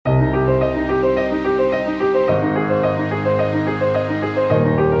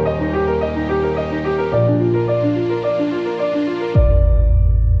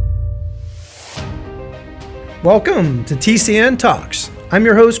Welcome to TCN Talks. I'm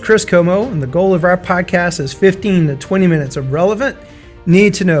your host, Chris Como, and the goal of our podcast is 15 to 20 minutes of relevant,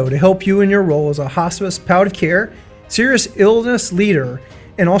 need to know to help you in your role as a hospice, palliative care, serious illness leader,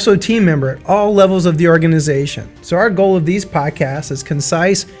 and also team member at all levels of the organization. So our goal of these podcasts is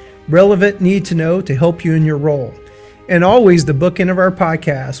concise, relevant, need to know to help you in your role. And always the bookend of our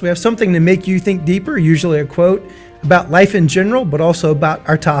podcast, we have something to make you think deeper, usually a quote about life in general, but also about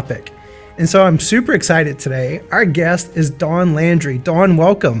our topic. And so I'm super excited today. Our guest is Dawn Landry. Dawn,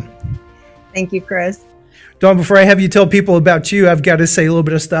 welcome. Thank you, Chris. Dawn, before I have you tell people about you, I've got to say a little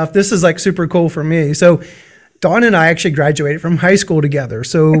bit of stuff. This is like super cool for me. So Dawn and I actually graduated from high school together.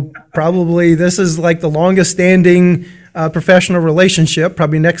 So probably this is like the longest standing professional relationship,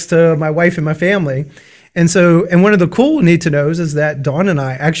 probably next to my wife and my family. And one of the cool need to knows is that Dawn and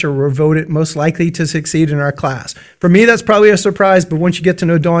I actually were voted most likely to succeed in our class. For me, that's probably a surprise, but once you get to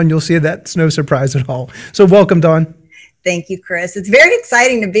know Dawn, you'll see that's no surprise at all. So welcome, Dawn. Thank you, Chris. It's very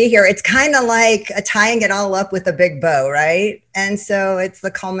exciting to be here. It's kind of like tying it all up with a big bow, right? And so it's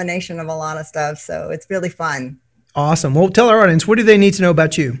the culmination of a lot of stuff. So it's really fun. Awesome. Well, tell our audience, what do they need to know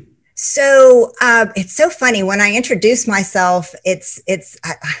about you? So it's so funny. When I introduce myself,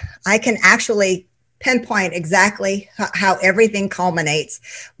 I can actually pinpoint exactly how everything culminates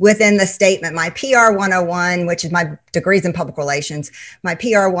within the statement. My PR 101, which is my degrees in public relations, my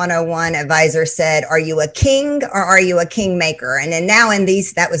PR 101 advisor said, "Are you a king or are you a kingmaker?" And then now in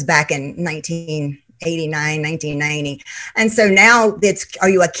these, that was back in 1989, 1990. And so now it's, are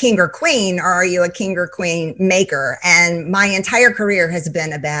you a king or queen, or are you a king or queen maker? And my entire career has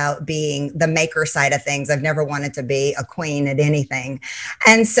been about being the maker side of things. I've never wanted to be a queen at anything.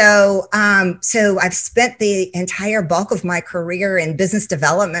 And so I've spent the entire bulk of my career in business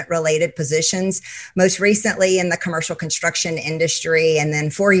development related positions, most recently in the commercial construction industry. And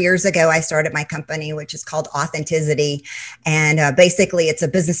then 4 years ago, I started my company, which is called Authenticity. And basically it's a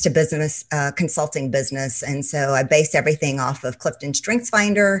business to business consulting business. And so I base everything off of Clifton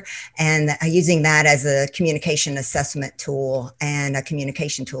StrengthsFinder and using that as a communication assessment tool and a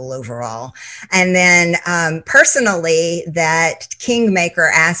communication tool overall. And then personally, that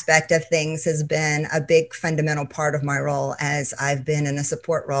kingmaker aspect of things has been a big fundamental part of my role, as I've been in a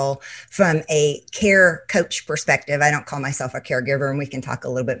support role from a care coach perspective. I don't call myself a caregiver, and we can talk a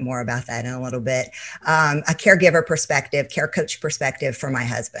little bit more about that in a little bit. A caregiver perspective, care coach perspective for my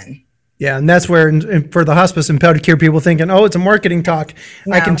husband. Yeah, and that's where, for the hospice and palliative care people thinking, oh, it's a marketing talk,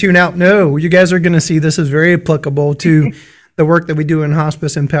 no. I can tune out. No, you guys are going to see this is very applicable to the work that we do in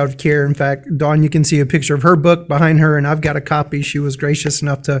hospice and palliative care. In fact, Dawn, you can see a picture of her book behind her, and I've got a copy. She was gracious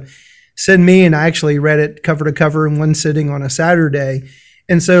enough to send me, and I actually read it cover to cover in one sitting on a Saturday.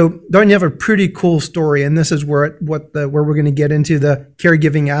 And so, Dawn, you have a pretty cool story, and this is where we're going to get into the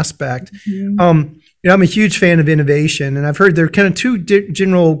caregiving aspect. Mm-hmm. I'm a huge fan of innovation, and I've heard there are kind of two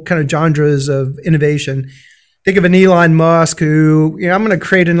general kind of genres of innovation. Think of an Elon Musk who, I'm going to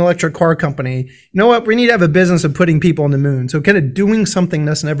create an electric car company. You know what? We need to have a business of putting people on the moon. So kind of doing something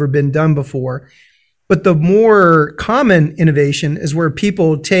that's never been done before. But the more common innovation is where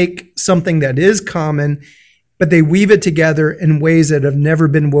people take something that is common, but they weave it together in ways that have never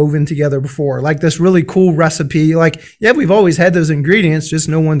been woven together before. Like this really cool recipe. Like, yeah, we've always had those ingredients, just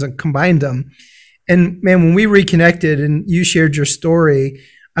no one's combined them. And man, when we reconnected and you shared your story,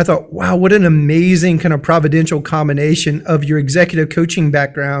 I thought, wow, what an amazing kind of providential combination of your executive coaching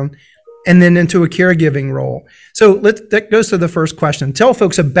background and then into a caregiving role. So that goes to the first question. Tell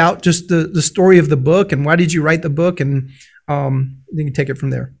folks about just the story of the book and why did you write the book, and you can take it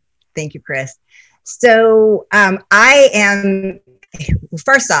from there. Thank you, Chris. So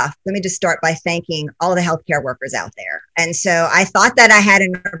first off, let me just start by thanking all the healthcare workers out there. And so I thought that I had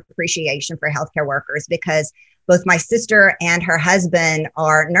an appreciation for healthcare workers because both my sister and her husband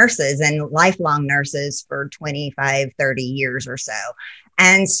are nurses and lifelong nurses for 25, 30 years or so.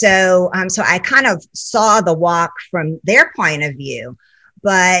 And so I kind of saw the walk from their point of view.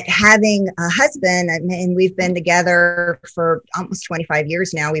 But having a husband, and we've been together for almost 25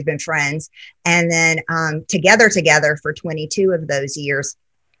 years now, we've been friends, and then together for 22 of those years.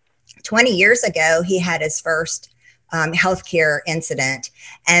 20 years ago, he had his first healthcare incident,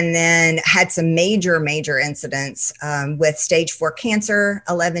 and then had some major incidents with stage 4 cancer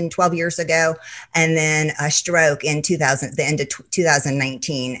 12 years ago, and then a stroke in the end of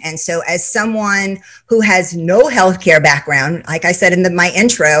 2019. And so as someone who has no healthcare background, like I said in my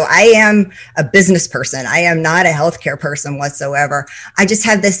intro, I am a business person. I am not a healthcare person whatsoever. I just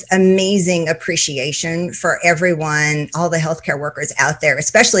have this amazing appreciation for everyone, all the healthcare workers out there,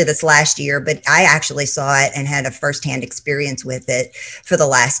 especially this last year, but I actually saw it and had a firsthand firsthand experience with it for the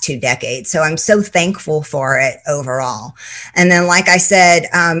last 2 decades. So I'm so thankful for it overall. And then, like I said,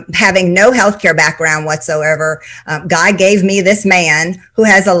 having no healthcare background whatsoever, God gave me this man who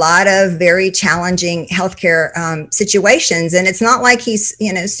has a lot of very challenging healthcare situations. And it's not like he's,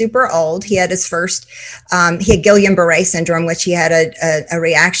 super old. He had his first, he had Guillain-Barré syndrome, which he had a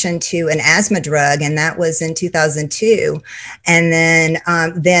reaction to an asthma drug. And that was in 2002. And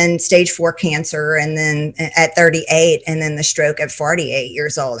then stage 4 cancer, and then at 38, and then the stroke at 48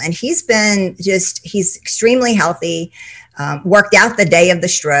 years old. And he's extremely healthy, worked out the day of the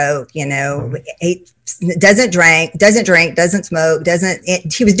stroke, he doesn't drink, doesn't smoke,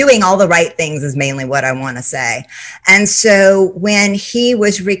 he was doing all the right things is mainly what I want to say. And so when he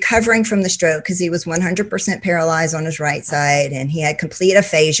was recovering from the stroke, because he was 100% paralyzed on his right side and he had complete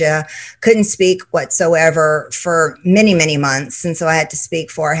aphasia, couldn't speak whatsoever for many, many months. And so I had to speak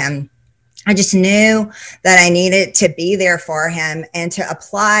for him. I just knew that I needed to be there for him and to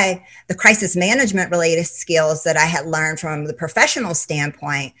apply the crisis management related skills that I had learned from the professional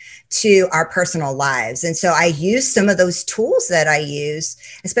standpoint to our personal lives. And so I used some of those tools that I use,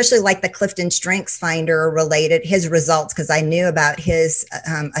 especially like the Clifton Strengths Finder related his results, because I knew about his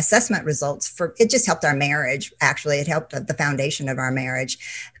assessment results. It just helped our marriage. Actually, it helped the foundation of our marriage,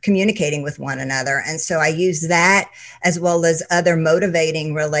 communicating with one another. And so I used that as well as other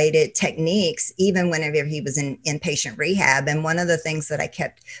motivating related techniques, even whenever he was in inpatient rehab. And one of the things that I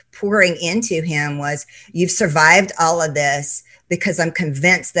kept pouring into him was, you've survived all of this because I'm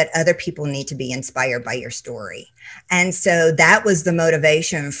convinced that other people need to be inspired by your story. And so that was the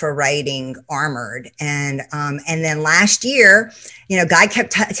motivation for writing Armored. And then last year, God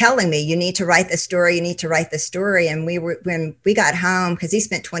kept telling me, you need to write the story. You need to write the story. And when we got home, because he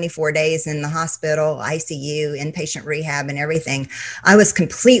spent 24 days in the hospital, ICU, inpatient rehab and everything, I was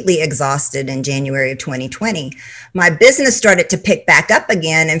completely exhausted in January of 2020. My business started to pick back up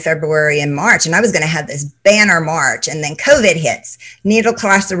again in February and March. And I was going to have this banner March. And then COVID hits, needle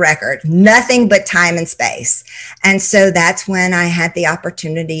across the record, nothing but time and space. And so that's when I had the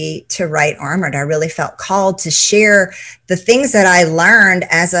opportunity to write Armored. I really felt called to share the things that I learned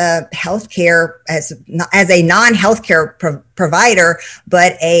as a healthcare, as a non-healthcare provider,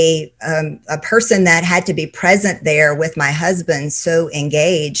 but a person that had to be present there with my husband, so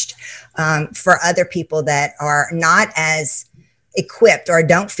engaged, for other people that are not as equipped or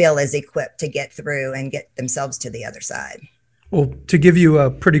don't feel as equipped to get through and get themselves to the other side. Well, to give you a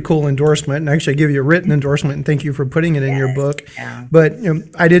pretty cool endorsement, and actually give you a written endorsement, and thank you for putting it in your book. Yeah. But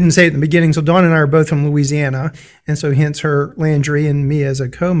I didn't say it in the beginning. So Dawn and I are both from Louisiana, and so hence her Landry and me as a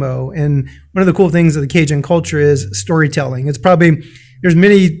Como. And one of the cool things of the Cajun culture is storytelling. There's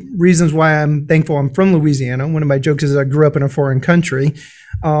many reasons why I'm thankful I'm from Louisiana. One of my jokes is I grew up in a foreign country,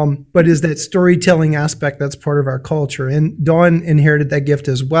 but is that storytelling aspect that's part of our culture. And Dawn inherited that gift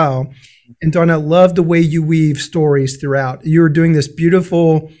as well. And Dawn, I love the way you weave stories throughout. You're doing this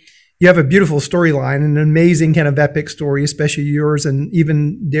you have a beautiful storyline, an amazing kind of epic story, especially yours and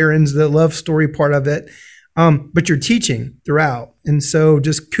even Darren's, the love story part of it. But you're teaching throughout. And so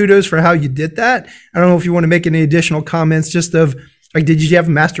just kudos for how you did that. I don't know if you want to make any additional comments just of, like, did you have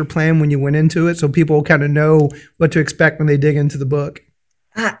a master plan when you went into it so people kind of know what to expect when they dig into the book?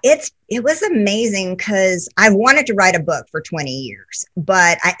 It was amazing because I've wanted to write a book for 20 years,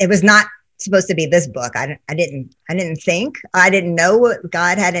 but it was not supposed to be this book. I didn't know what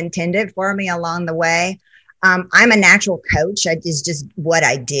God had intended for me along the way. I'm a natural coach. It's just what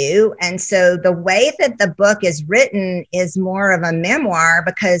I do. And so the way that the book is written is more of a memoir,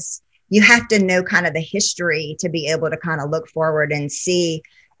 because you have to know kind of the history to be able to kind of look forward and see,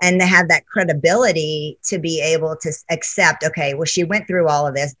 and to have that credibility to be able to accept, okay, well, she went through all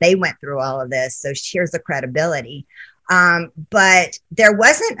of this. They went through all of this. So here's the credibility. But there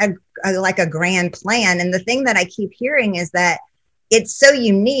wasn't a grand plan. And the thing that I keep hearing is that it's so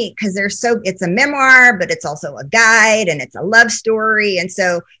unique because it's a memoir, but it's also a guide and it's a love story. And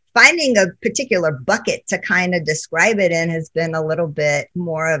so finding a particular bucket to kind of describe it in has been a little bit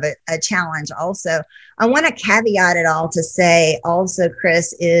more of a challenge also. I want to caveat it all to say also,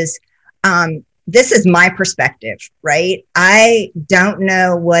 Chris, is this is my perspective, right? I don't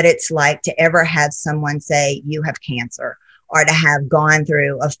know what it's like to ever have someone say you have cancer, or to have gone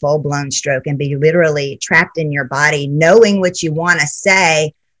through a full-blown stroke and be literally trapped in your body, knowing what you want to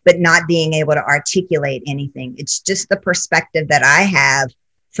say, but not being able to articulate anything. It's just the perspective that I have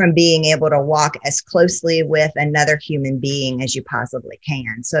from being able to walk as closely with another human being as you possibly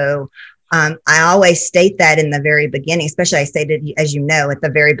can. So I always state that in the very beginning, especially I stated, as you know, at the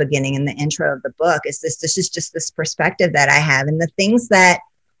very beginning in the intro of the book, is this is just this perspective that I have. And the things that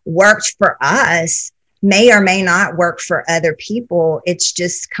worked for us may or may not work for other people. It's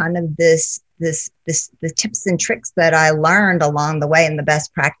just kind of the tips and tricks that I learned along the way, and the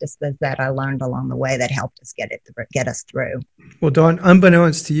best practices that I learned along the way that helped us get us through. Well, Dawn,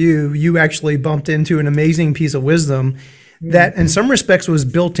 unbeknownst to you, you actually bumped into an amazing piece of wisdom that in some respects was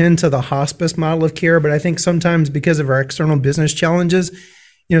built into the hospice model of care. But I think sometimes because of our external business challenges,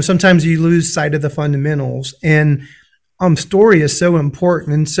 sometimes you lose sight of the fundamentals, and story is so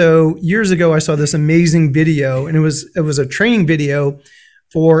important. And so years ago, I saw this amazing video, and it was a training video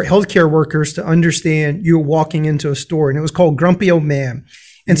for healthcare workers to understand you're walking into a store, and it was called Grumpy Old Man.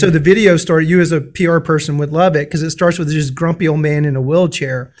 And so the video started, you as a PR person would love it because it starts with this grumpy old man in a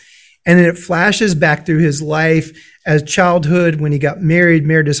wheelchair. And then it flashes back through his life as childhood, when he got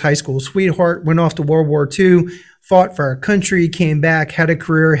married his high school sweetheart, went off to World War II, fought for our country, came back, had a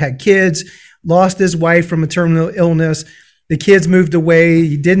career, had kids, lost his wife from a terminal illness. The kids moved away.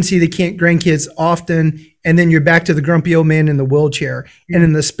 He didn't see the grandkids often. And then you're back to the grumpy old man in the wheelchair. And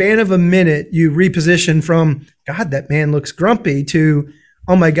in the span of a minute, you reposition from, God, that man looks grumpy, to,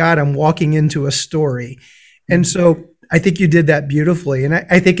 oh my God, I'm walking into a story. And so I think you did that beautifully. And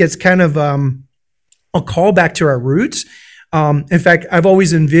I think it's kind of a call back to our roots. In fact, I've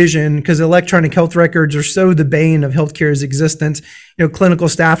always envisioned, because electronic health records are so the bane of healthcare's existence, clinical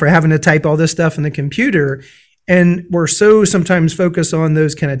staff are having to type all this stuff in the computer. And we're so sometimes focused on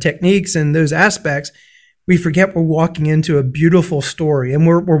those kind of techniques and those aspects, we forget we're walking into a beautiful story, and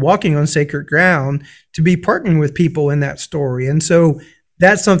we're walking on sacred ground to be partnering with people in that story. And so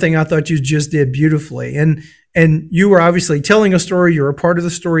that's something I thought you just did beautifully. And you were obviously telling a story. You were a part of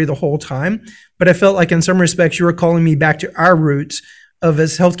the story the whole time. But I felt like in some respects, you were calling me back to our roots of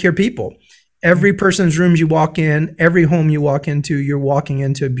as healthcare people. Every person's rooms you walk in, every home you walk into, you're walking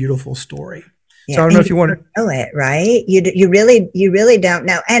into a beautiful story. Yeah, so I don't know if you want to know it, right? You really don't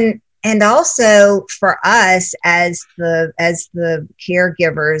know. And also for us as the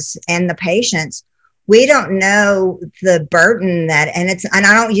caregivers and the patients, we don't know the burden and I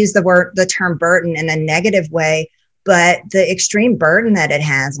don't use the term burden in a negative way, but the extreme burden that it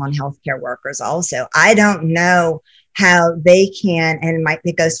has on healthcare workers also. I don't know how they can, and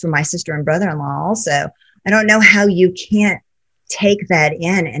it goes for my sister and brother-in-law also. I don't know how you can't take that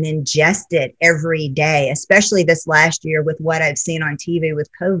in and ingest it every day, especially this last year with what I've seen on TV with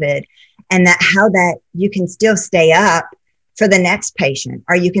COVID, and how that you can still stay up for the next patient,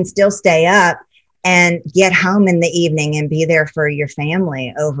 or you can still stay up and get home in the evening and be there for your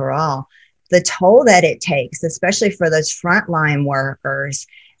family overall. The toll that it takes, especially for those frontline workers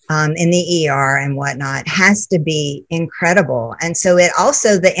in the ER and whatnot, has to be incredible. And so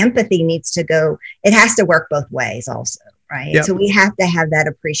the empathy needs to go, it has to work both ways also, right? Yep. So we have to have that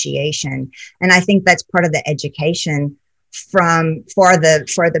appreciation. And I think that's part of the education for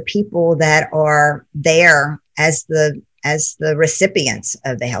the people that are there as the recipients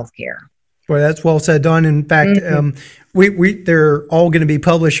of the healthcare. Boy, that's well said, Dawn. In fact, they're all going to be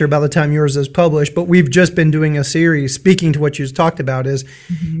published here by the time yours is published. But we've just been doing a series speaking to what you talked about. Is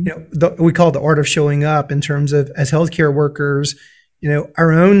we call it the art of showing up in terms of, as healthcare workers,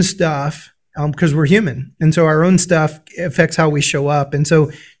 our own stuff, because we're human, and so our own stuff affects how we show up. And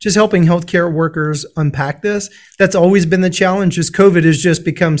so, just helping healthcare workers unpack this, that's always been the challenge. As COVID has just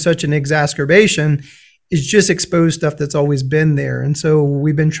become such an exacerbation, it's just exposed stuff that's always been there. And so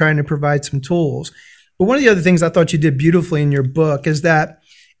we've been trying to provide some tools. But one of the other things I thought you did beautifully in your book is that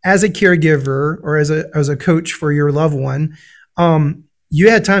as a caregiver or as a coach for your loved one, you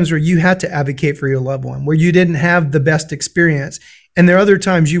had times where you had to advocate for your loved one, where you didn't have the best experience. And there are other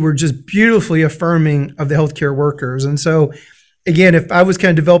times you were just beautifully affirming of the healthcare workers. And so, again, if I was kind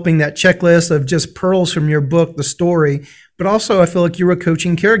of developing that checklist of just pearls from your book, the story, but also I feel like you were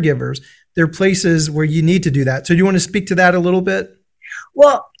coaching caregivers. There are places where you need to do that. So do you want to speak to that a little bit?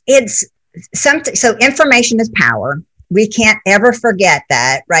 Well, it's something. So information is power. We can't ever forget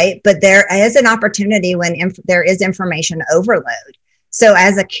that, right? But there is an opportunity when there is information overload. So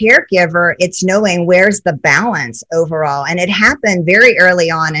as a caregiver, it's knowing where's the balance overall. And it happened very early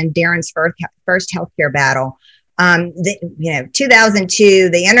on in Darren's first healthcare battle. 2002,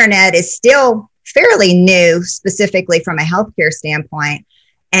 the internet is still fairly new, specifically from a healthcare standpoint.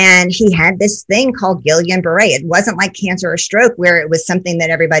 And he had this thing called Guillain-Barré. It wasn't like cancer or stroke where it was something that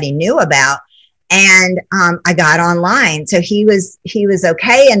everybody knew about. And I got online. So he was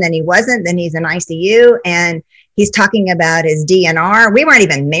okay. And then he wasn't. Then he's in ICU and he's talking about his DNR. We weren't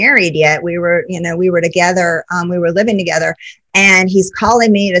even married yet. We were together. We were living together. And he's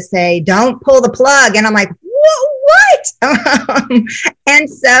calling me to say, don't pull the plug. And I'm like, what? And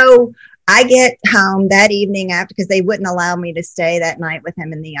so I get home that evening after, because they wouldn't allow me to stay that night with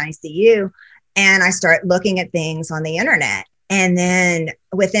him in the ICU. And I start looking at things on the internet. And then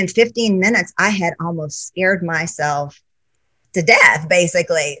within 15 minutes, I had almost scared myself to death,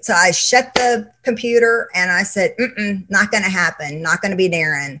 basically. So I shut the computer and I said, not going to happen, not going to be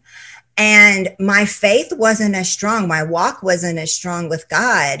Darren. And my faith wasn't as strong. My walk wasn't as strong with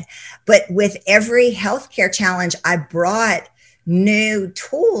God. But with every healthcare challenge, I brought new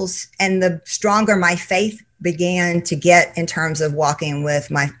tools, and the stronger my faith began to get in terms of walking with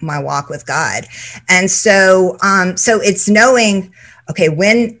my walk with God. And so it's knowing, okay,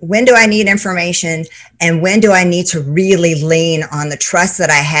 when do I need information, and when do I need to really lean on the trust that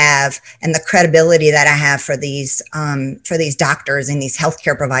I have and the credibility that I have for these doctors and these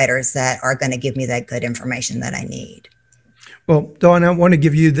healthcare providers that are going to give me that good information that I need. Well, Dawn, I want to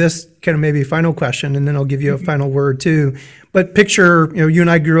give you this kind of maybe final question, and then I'll give you a final word too. But picture, you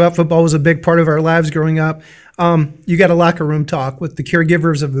and I grew up, football was a big part of our lives growing up. You got a locker room talk with the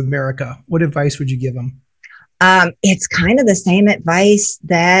caregivers of America. What advice would you give them? It's kind of the same advice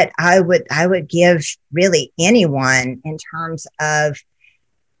that I would give really anyone in terms of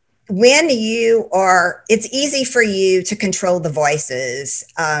when it's easy for you to control the voices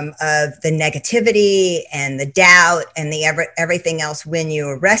of the negativity and the doubt and the everything else when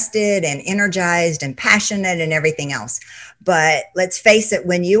you're rested and energized and passionate and everything else. But let's face it,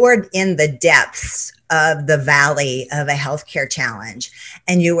 when you are in the depths of the valley of a healthcare challenge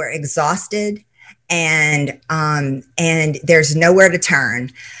and you are exhausted and there's nowhere to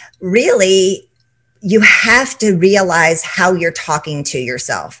turn, really, you have to realize how you're talking to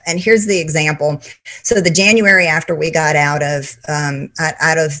yourself. And here's the example. So the January after we got out of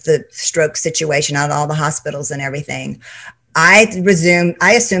the stroke situation, out of all the hospitals and everything, I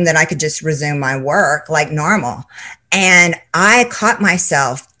assumed that I could just resume my work like normal. And I caught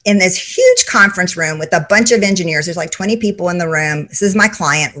myself in this huge conference room with a bunch of engineers. There's like 20 people in the room. This is my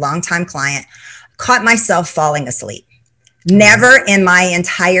client, longtime client. Caught myself falling asleep. Never in my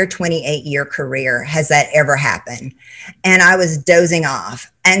entire 28-year career has that ever happened. And I was dozing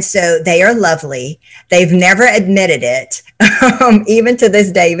off. And so they are lovely. They've never admitted it, even to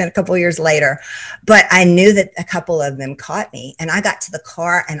this day, even a couple of years later. But I knew that a couple of them caught me. And I got to the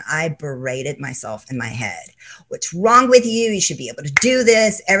car and I berated myself in my head. What's wrong with you? You should be able to do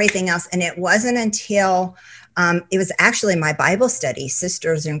this, everything else. And it wasn't until it was actually my Bible study,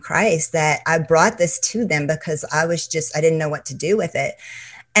 Sisters in Christ, that I brought this to them because I didn't know what to do with it.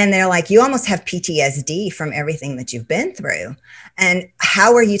 And they're like, you almost have PTSD from everything that you've been through. And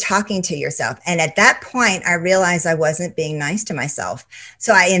how are you talking to yourself? And at that point, I realized I wasn't being nice to myself.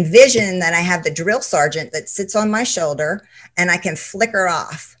 So I envisioned that I have the drill sergeant that sits on my shoulder and I can flick her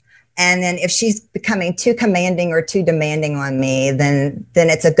off. And then if she's becoming too commanding or too demanding on me, then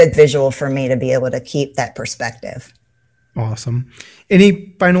it's a good visual for me to be able to keep that perspective. Awesome.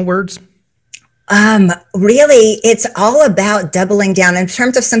 Any final words? Really, it's all about doubling down. In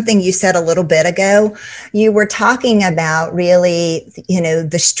terms of something you said a little bit ago, you were talking about really,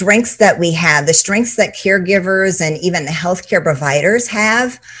 the strengths that we have, the strengths that caregivers and even the healthcare providers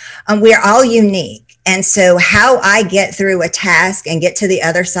have. We're all unique. And so how I get through a task and get to the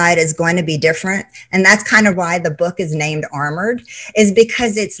other side is going to be different. And that's kind of why the book is named Armored, is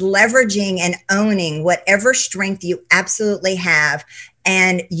because it's leveraging and owning whatever strength you absolutely have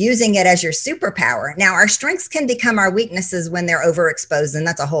and using it as your superpower. Now, our strengths can become our weaknesses when they're overexposed, and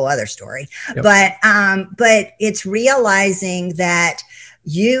that's a whole other story. Yep. But it's realizing that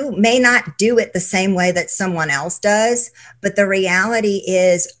you may not do it the same way that someone else does, but the reality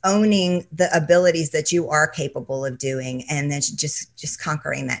is owning the abilities that you are capable of doing, and then just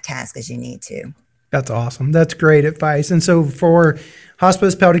conquering that task as you need to. That's awesome. That's great advice. And so for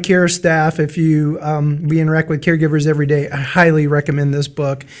hospice palliative care staff, if we interact with caregivers every day, I highly recommend this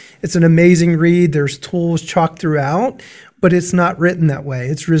book. It's an amazing read. There's tools chocked throughout, but it's not written that way.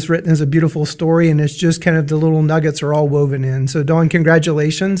 It's just written as a beautiful story, and it's just kind of the little nuggets are all woven in. So Dawn,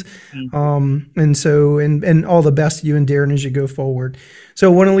 congratulations. And all the best to you and Darren as you go forward.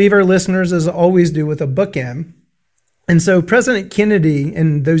 So I want to leave our listeners, as I always do, with a bookend. And so President Kennedy,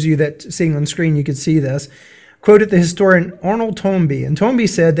 and those of you that seeing on screen, you could see this, quoted the historian Arnold Toynbee. And Toynbee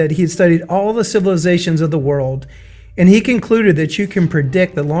said that he had studied all the civilizations of the world, and he concluded that you can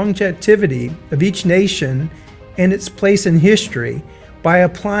predict the longevity of each nation and its place in history by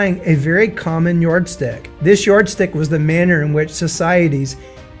applying a very common yardstick. This yardstick was the manner in which societies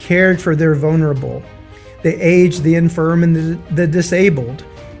cared for their vulnerable, the aged, the infirm, and the disabled.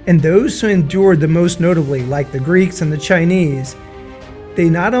 And those who endured the most notably, like the Greeks and the Chinese, they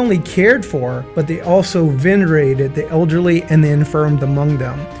not only cared for, but they also venerated the elderly and the infirmed among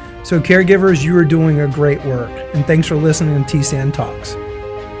them. So caregivers, you are doing a great work. And thanks for listening to TSAN Talks.